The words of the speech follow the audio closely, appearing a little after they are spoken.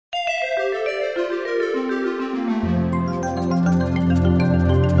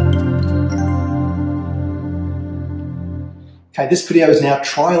Okay, this video is now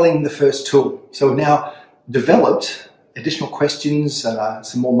trialing the first tool. So we've now developed additional questions,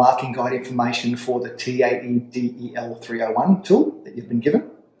 some more marking guide information for the TAEDEL 301 tool that you've been given.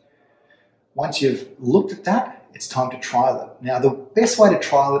 Once you've looked at that, it's time to trial it. Now, the best way to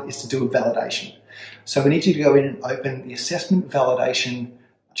trial it is to do a validation. So we need you to go in and open the assessment validation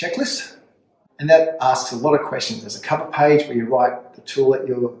checklist. And that asks a lot of questions. There's a cover page where you write the tool that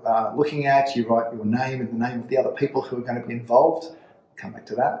you're looking at, you write your name and the name of the other people who are going to be involved. I'll come back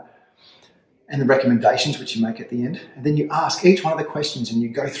to that. And the recommendations which you make at the end. And then you ask each one of the questions and you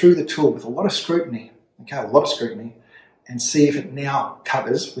go through the tool with a lot of scrutiny, okay, a lot of scrutiny, and see if it now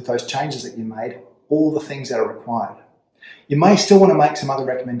covers, with those changes that you made, all the things that are required. You may still want to make some other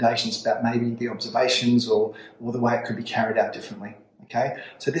recommendations about maybe the observations or the way it could be carried out differently. Okay,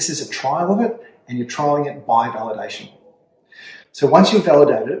 so this is a trial of it, and you're trialing it by validation. So once you've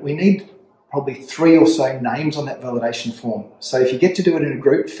validated it, we need probably 3 or so names on that validation form. So if you get to do it in a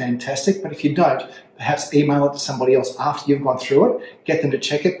group, fantastic, but if you don't, perhaps email it to somebody else after you've gone through it, get them to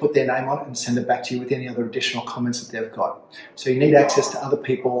check it, put their name on it, and send it back to you with any other additional comments that they've got. So you need access to other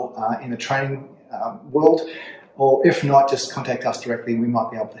people in the training world, or if not, just contact us directly, we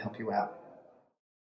might be able to help you out.